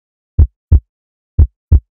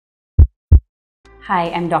Hi,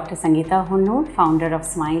 I'm Dr. Sangeeta Honnur, founder of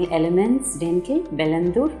Smile Elements Dental,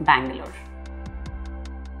 Bellandur, Bangalore.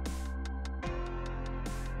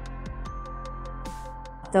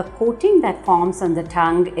 The coating that forms on the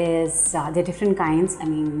tongue is, there are different kinds.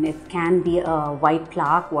 It can be a white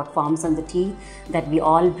plaque, what forms on the teeth that we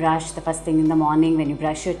all brush the first thing in the morning when you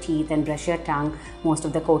brush your teeth and brush your tongue, most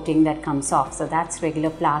of the coating that comes off. So that's regular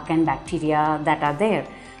plaque and bacteria that are there.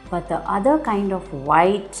 But the other kind of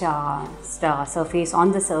white surface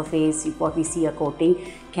on the surface, what we see a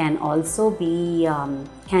coating, can also be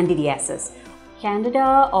candidiasis.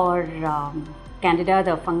 Candida,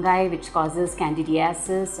 the fungi which causes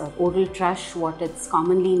candidiasis or oral thrush, what it's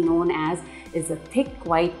commonly known as, is a thick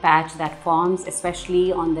white patch that forms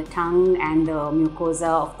especially on the tongue and the mucosa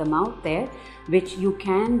of the mouth there, which you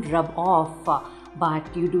can rub off,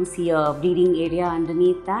 but you do see a bleeding area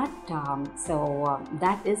underneath that.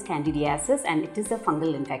 That is candidiasis, and it is a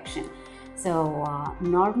fungal infection. So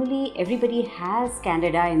normally everybody has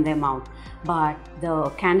candida in their mouth, but the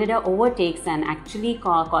candida overtakes and actually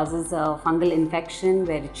causes a fungal infection.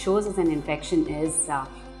 Where it shows as an infection is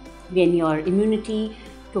when your immunity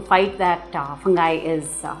to fight that fungi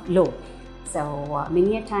is low. So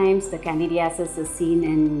many a times the candidiasis is seen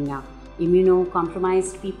in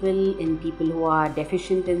immunocompromised people, in people who are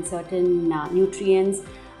deficient in certain nutrients,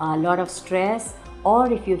 a lot of stress,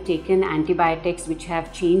 or if you've taken antibiotics which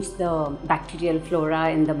have changed the bacterial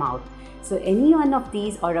flora in the mouth. So any one of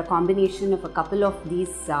these, or a combination of a couple of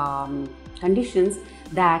these conditions,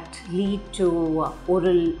 that lead to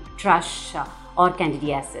oral thrush or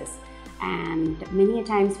candidiasis. And many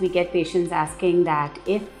times we get patients asking that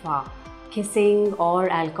if kissing or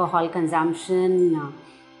alcohol consumption,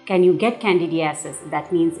 can you get candidiasis?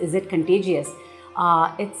 That means, is it contagious?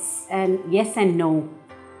 It's an yes and no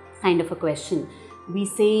kind of a question. We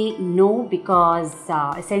say no because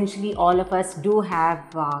essentially all of us do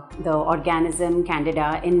have the organism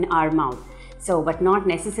candida in our mouth. So, but not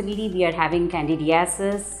necessarily we are having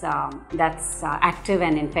candidiasis that's active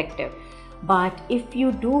and infective. But if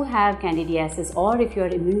you do have candidiasis, or if your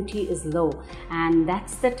immunity is low, and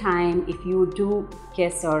that's the time, if you do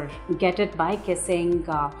kiss or get it by kissing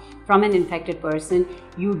from an infected person,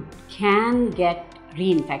 you can get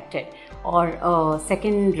reinfected, or a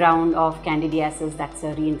second round of candidiasis, that's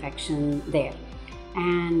a reinfection there.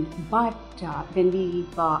 But when we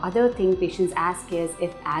other thing patients ask is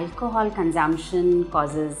if alcohol consumption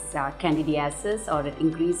causes candidiasis or it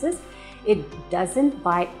increases. It doesn't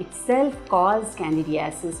by itself cause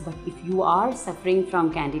candidiasis, but if you are suffering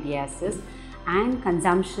from candidiasis and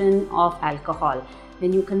consumption of alcohol,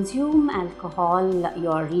 when you consume alcohol,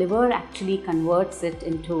 your liver actually converts it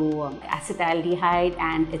into acetaldehyde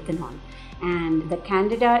and ethanol. And the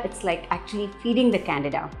candida, it's like actually feeding the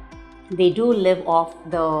candida. They do live off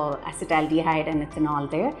the acetaldehyde and ethanol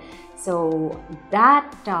there. So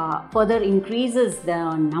that further increases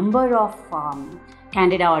the number of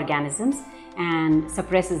candida organisms and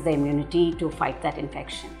suppresses the immunity to fight that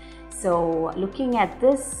infection. So looking at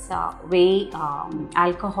this way,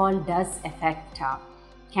 alcohol does affect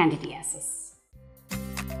candidiasis.